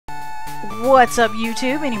What's up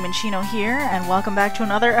YouTube, Manchino here, and welcome back to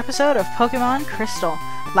another episode of Pokemon Crystal.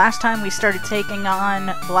 Last time we started taking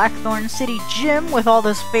on Blackthorn City Gym with all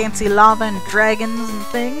this fancy lava and dragons and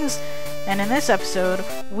things, and in this episode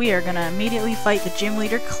we are gonna immediately fight the gym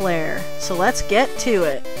leader Clare. So let's get to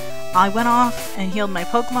it. I went off and healed my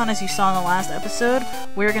Pokemon as you saw in the last episode.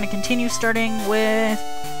 We're gonna continue starting with...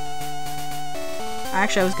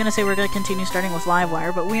 Actually, I was gonna say we're gonna continue starting with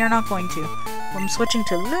Livewire, but we are not going to. I'm switching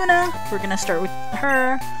to Luna. We're gonna start with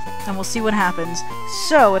her, and we'll see what happens.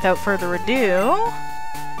 So, without further ado,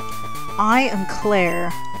 I am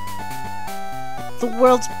Clare, the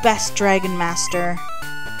world's best Dragon Master.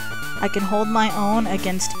 I can hold my own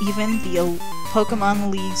against even the Pokemon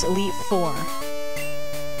League's Elite Four.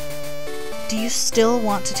 Do you still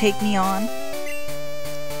want to take me on?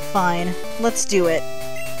 Fine, let's do it.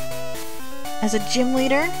 As a gym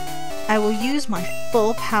leader, I will use my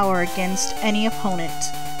full power against any opponent.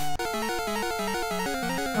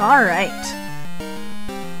 Alright.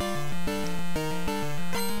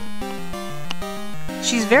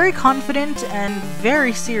 She's very confident and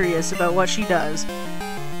very serious about what she does.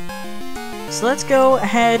 So let's go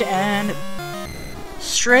ahead and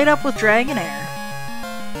straight up with Dragonair.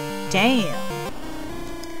 Damn.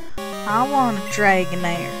 I want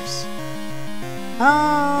Dragonairs.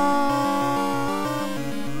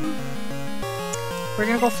 We're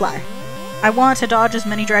gonna go Fly. I want to dodge as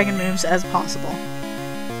many dragon moves as possible.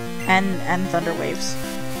 And thunder waves.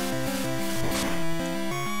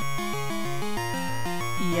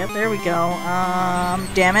 Yep, there we go.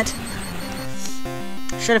 Damn it.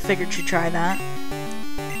 Should have figured she'd try that.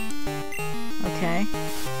 Okay.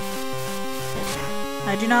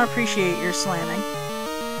 I do not appreciate your slamming.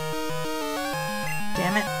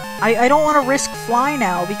 Damn it. I don't want to risk Fly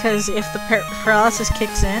now, because if the paralysis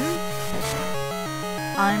kicks in,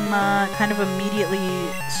 I'm kind of immediately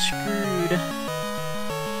screwed.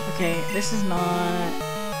 Okay, this is not...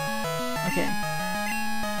 Okay.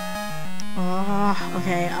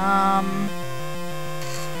 Okay,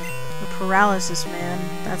 the paralysis, man.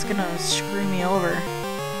 That's gonna screw me over.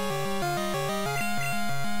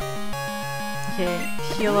 Okay,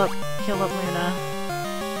 heal up Luna.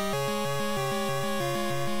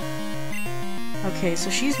 Okay, so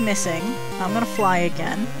she's missing. I'm gonna Fly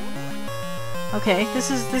again. Okay, this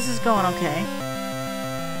is going okay.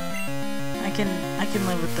 I can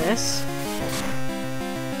live with this.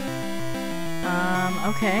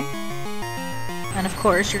 Okay. And of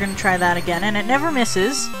course, you're gonna try that again, and it never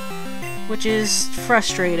misses, which is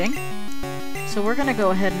frustrating. So we're gonna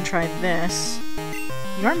go ahead and try this.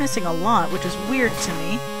 You are missing a lot, which is weird to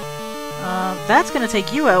me. That's gonna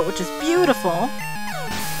take you out, which is beautiful.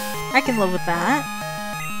 I can live with that.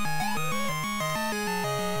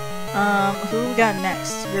 Who we got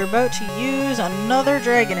next? You're about to use another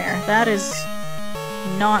Dragonair. That is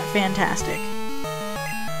not fantastic.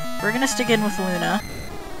 We're gonna stick in with Luna.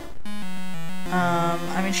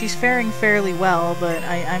 I mean, she's faring fairly well, but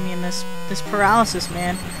I mean, this paralysis,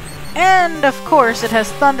 man. And, of course, it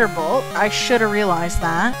has Thunderbolt. I should have realized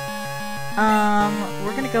that.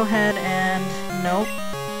 We're gonna go ahead and... Nope.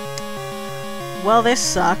 Well, this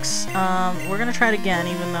sucks. We're gonna try it again,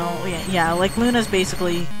 even though... Yeah, like, Luna's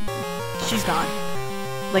basically... She's gone.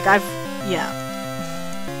 Like, yeah.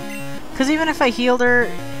 Because even if I healed her,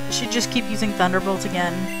 she'd just keep using Thunderbolt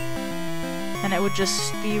again. And it would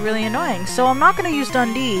just be really annoying. So I'm not going to use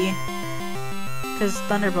Dundee. Because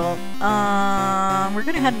Thunderbolt. We're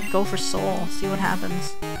going to head and go for Soul. See what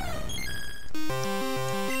happens.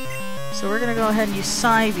 So we're going to go ahead and use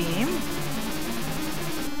Psybeam.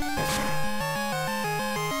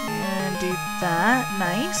 And do that.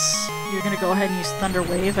 Nice. You're going to go ahead and use Thunder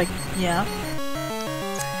Wave. Yeah.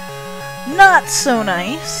 Not so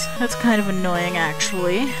nice. That's kind of annoying,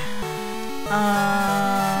 actually.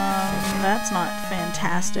 That's not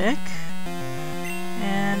fantastic.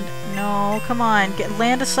 And no, come on,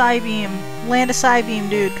 land a Psybeam. Land a Psybeam,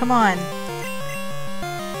 dude. Come on.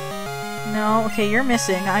 No, okay, you're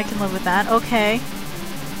missing. I can live with that. Okay.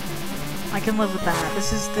 I can live with that.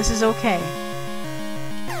 This is okay.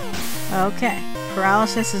 Okay.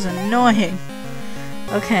 Paralysis is annoying.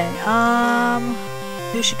 Okay,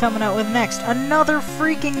 who's she coming out with next? Another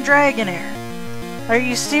freaking Dragonair! Are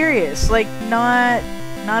you serious? Like, not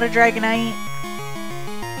a Dragonite?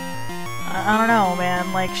 I don't know,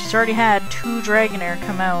 man. Like, she's already had 2 Dragonair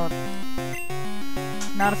come out.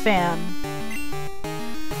 Not a fan.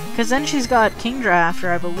 Because then she's got Kingdra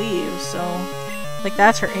after, I believe, so... Like,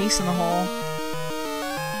 that's her ace in the hole.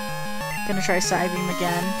 Gonna try Psybeam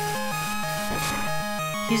again.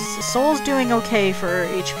 Soul's doing okay for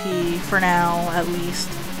HP, for now, at least.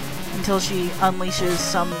 until she unleashes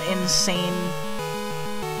some insane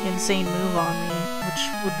move on me, which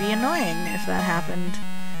would be annoying if that happened.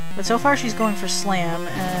 But so far she's going for slam,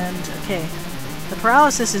 and okay, the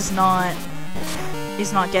paralysis is not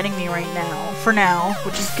getting me right now, for now,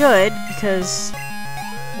 which is good because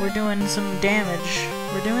we're doing some damage.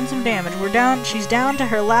 She's down to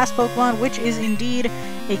her last Pokemon, which is indeed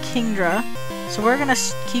a Kingdra. So we're gonna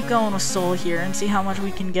keep going with Soul here and see how much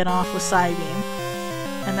we can get off with Psybeam.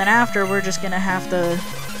 And then after, we're just gonna have to...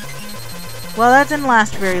 Well, that didn't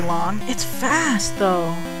last very long. It's fast,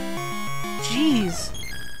 though. Jeez.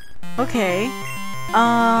 Okay.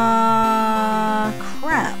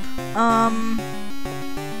 Crap.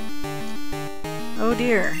 Oh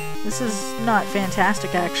dear. This is not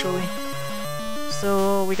fantastic, actually.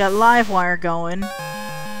 So, we got Livewire going.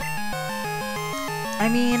 I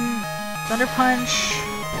mean, Thunder Punch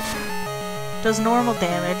does normal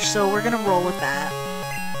damage, so we're gonna roll with that.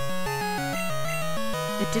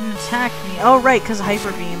 It didn't attack me. Oh, right, because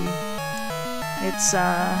Hyper Beam. It's,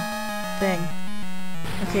 thing.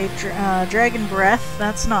 Okay, Dragon Breath.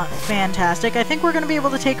 That's not fantastic. I think we're gonna be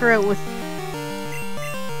able to take her out with...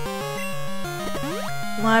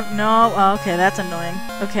 No, oh, okay, that's annoying.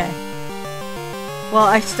 Okay. Well,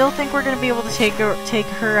 I still think we're gonna be able to take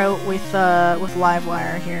her out with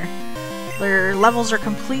Livewire here. Their levels are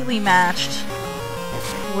completely matched.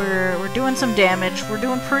 We're doing some damage. We're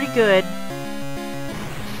doing pretty good.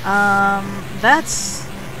 That's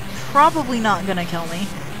probably not gonna kill me.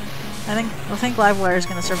 I think Livewire is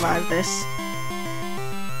gonna survive this.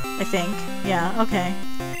 I think. Yeah, okay.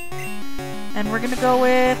 And we're gonna go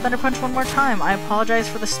with Thunder Punch one more time. I apologize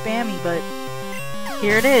for the spammy, but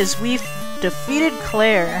here it is. We've defeated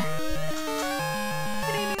Clare.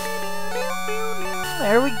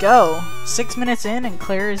 There we go. 6 minutes in and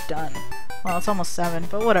Clare is done. Well, it's almost 7,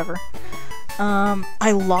 but whatever.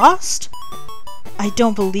 I lost? I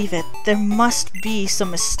don't believe it. There must be some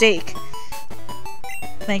mistake.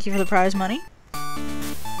 Thank you for the prize money.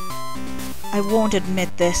 I won't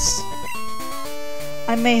admit this.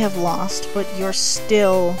 I may have lost, but you're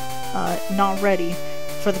still not ready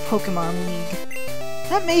for the Pokemon League.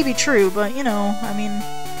 That may be true, but you know, I mean,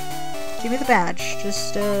 give me the badge.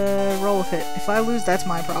 Just roll with it. If I lose, that's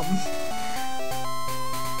my problem.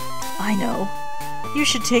 I know. You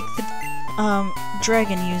should take the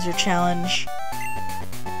Dragon User Challenge.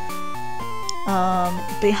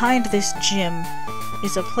 Behind this gym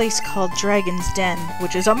is a place called Dragon's Den,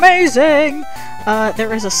 which is amazing!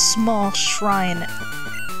 There is a small shrine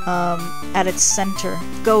at its center.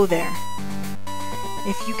 Go there.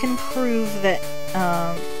 If you can prove that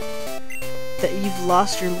that you've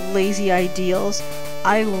lost your lazy ideals,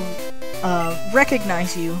 I will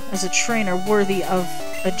recognize you as a trainer worthy of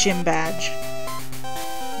a gym badge.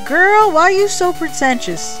 Girl, why are you so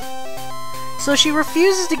pretentious? So she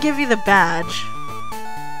refuses to give you the badge.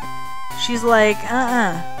 She's like,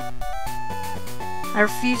 I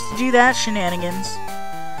refuse to do that shenanigans.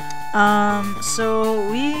 So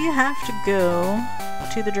we have to go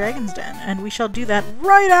to the Dragon's Den, and we shall do that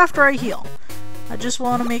right after I heal. I just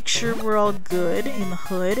want to make sure we're all good in the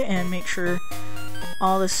hood, and make sure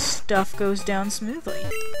all this stuff goes down smoothly.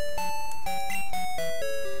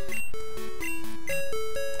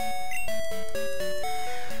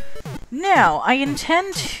 Now, I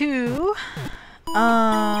intend to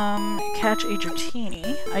catch a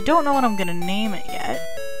Dratini. I don't know what I'm gonna name it yet.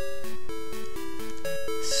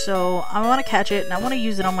 So, I want to catch it, and I want to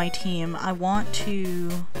use it on my team. I want to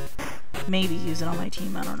maybe use it on my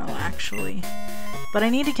team, I don't know, actually. But I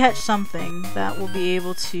need to catch something that will be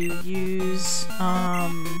able to use, no,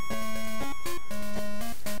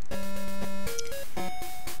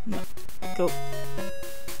 go.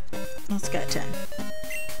 Let's get 10.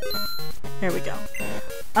 There we go.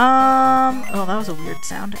 Oh, that was a weird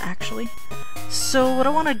sound, actually. So, what I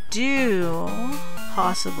want to do,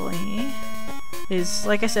 possibly, is,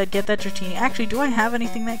 like I said, get that Dratini. Actually, do I have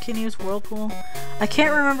anything that can use Whirlpool? I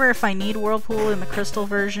can't remember if I need Whirlpool in the Crystal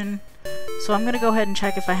version, so I'm gonna go ahead and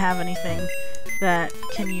check if I have anything that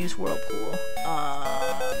can use Whirlpool.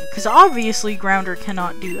 Because obviously Grounder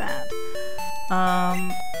cannot do that.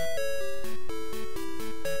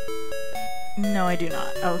 No, I do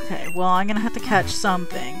not. Okay, well, I'm gonna have to catch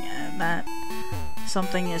something, and that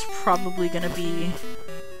something is probably gonna be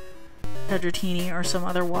a Dratini or some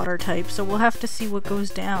other water type, so we'll have to see what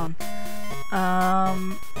goes down.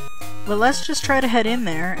 But let's just try to head in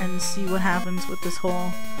there and see what happens with this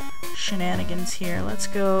whole shenanigans here. Let's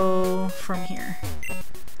go from here.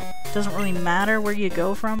 Doesn't really matter where you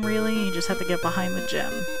go from, really. You just have to get behind the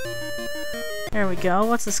gym. There we go.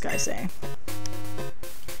 What's this guy say?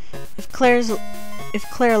 If Clare's If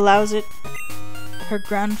Clare allows it, her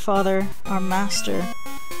grandfather, our master,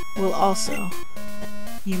 will also.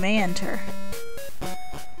 You may enter.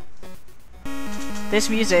 This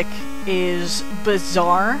music is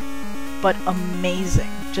bizarre, but amazing.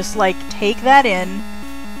 Just like, take that in,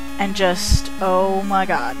 and just, oh my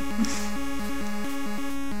god.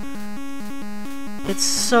 It's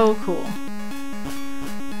so cool.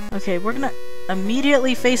 Okay, we're gonna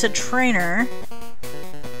immediately face a trainer.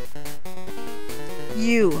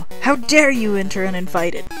 You! How dare you enter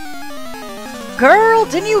uninvited? Girl,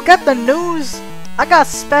 didn't you get the news? I got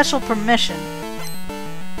special permission.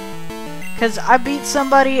 Cause I beat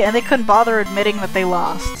somebody and they couldn't bother admitting that they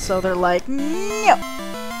lost. So they're like, no!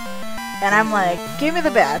 And I'm like, give me the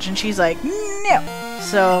badge. And she's like, no!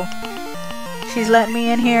 So, she's letting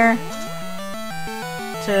me in here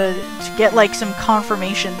to get like some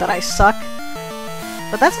confirmation that I suck.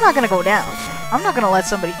 But that's not gonna go down. I'm not gonna let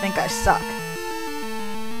somebody think I suck.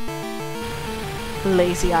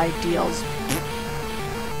 Lazy ideals.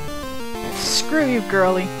 Screw you,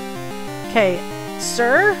 girly. Okay,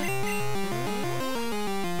 sir?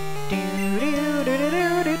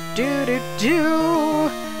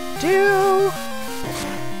 Do.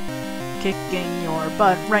 Kicking your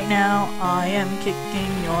butt right now. I am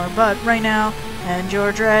kicking your butt right now. And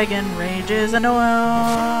your dragon rage is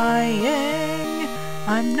annoying.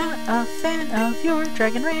 I'm not a fan of your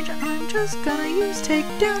dragon rage. I'm just gonna use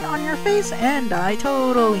takedown on your face. And I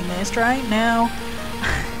totally missed right now.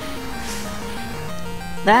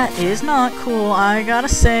 That is not cool, I gotta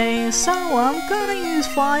say, so I'm gonna use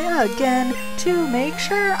fly again to make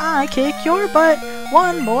sure I kick your butt.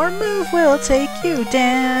 One more move will take you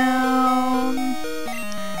down.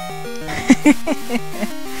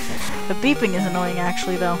 The beeping is annoying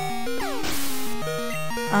actually though.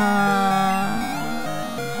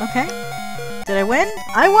 Okay. Did I win?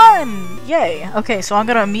 I won! Yay! Okay, so I'm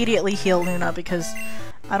gonna immediately heal Luna because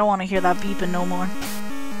I don't want to hear that beeping no more.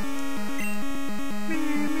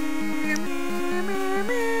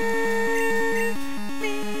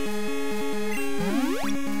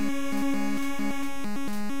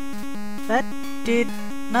 That did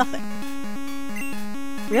nothing.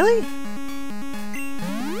 Really?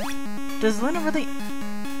 Does Luna really...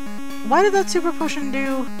 Why did that super potion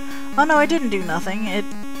do... Oh no, I didn't do nothing.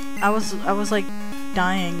 I was like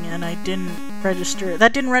dying and I didn't register.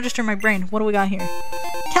 That didn't register in my brain. What do we got here?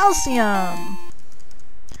 Calcium!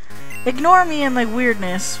 Ignore me and my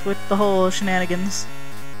weirdness with the whole shenanigans.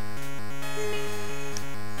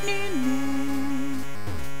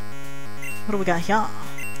 What do we got here?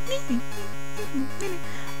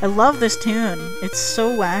 I love this tune. It's so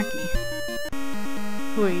wacky.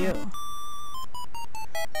 Who are you?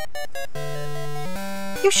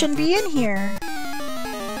 You shouldn't be in here.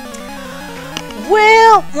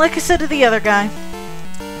 Well, like I said to the other guy,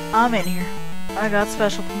 I'm in here. I got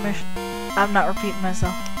special permission. I'm not repeating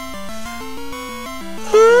myself.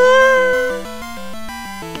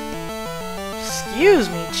 Excuse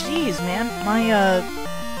me, jeez, man. My,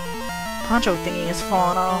 poncho thingy is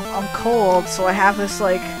falling off. I'm cold, so I have this,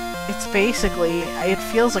 like, it's basically, it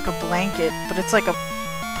feels like a blanket, but it's like a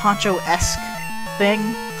poncho-esque thing,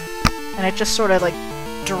 and it just sort of, like,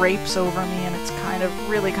 drapes over me, and it's kind of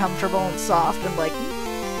really comfortable and soft, and, like,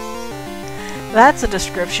 that's a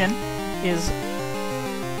description,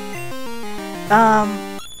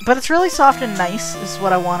 but it's really soft and nice, is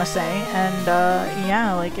what I want to say, and,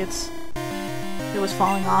 yeah, like, it was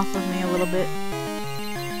falling off of me a little bit.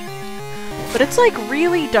 But it's like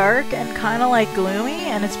really dark and kind of like gloomy,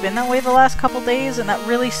 and it's been that way the last couple days, and that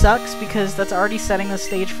really sucks because that's already setting the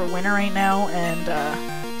stage for winter right now, and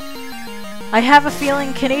I have a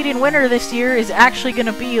feeling Canadian winter this year is actually going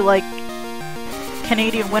to be like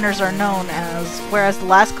Canadian winters are known as, whereas the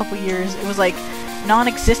last couple years it was like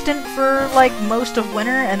non-existent for like most of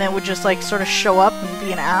winter, and then would just like sort of show up and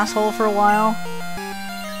be an asshole for a while,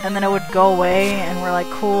 and then it would go away and we're like,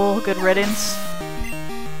 cool, good riddance.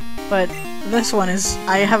 But this one is,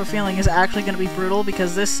 I have a feeling, is actually going to be brutal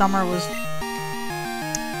because this summer was...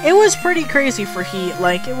 It was pretty crazy for heat.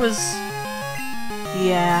 Like, it was...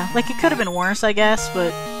 Yeah, like it could have been worse, I guess,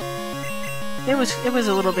 but... It was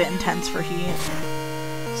a little bit intense for heat.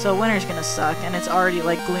 So winter's gonna suck, and it's already,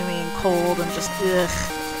 like, gloomy and cold and just, ugh.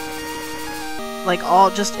 Like,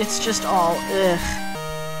 it's just all, ugh.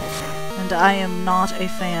 And I am not a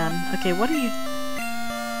fan. Okay, what are you...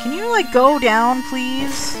 Can you, like, go down,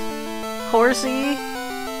 please? Horsey?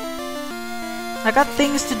 I got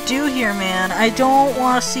things to do here, man. I don't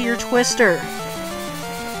want to see your twister.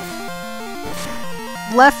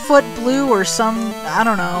 Left foot blue or some... I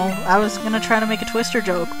don't know. I was gonna try to make a twister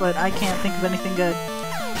joke, but I can't think of anything good.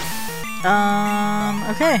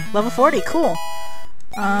 Okay, level 40, cool.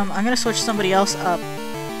 I'm gonna switch somebody else up.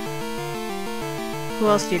 Who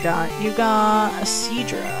else do you got? You got a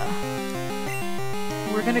Cedra.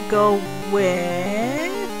 We're gonna go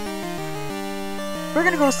with... We're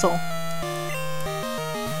gonna go with Soul.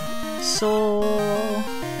 Soul...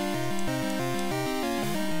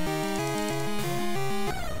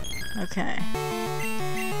 Okay.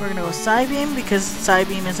 We're gonna go with Psybeam because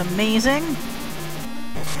Psybeam is amazing.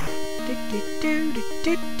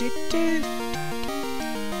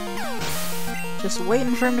 Just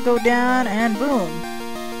waiting for him to go down, and boom!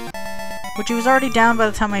 Which he was already down by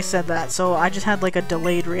the time I said that, so I just had like a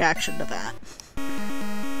delayed reaction to that.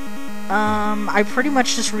 I pretty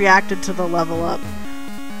much just reacted to the level up.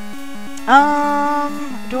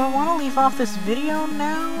 Do I want to leave off this video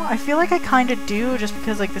now? I feel like I kinda do, just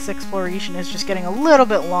because like this exploration is just getting a little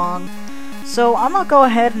bit long. So I'm gonna go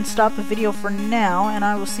ahead and stop the video for now, and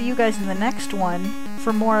I will see you guys in the next one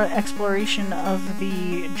for more exploration of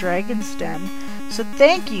the Dragon's Den. So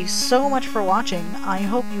thank you so much for watching. I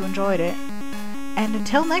hope you enjoyed it. And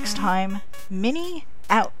until next time, Minnie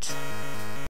out.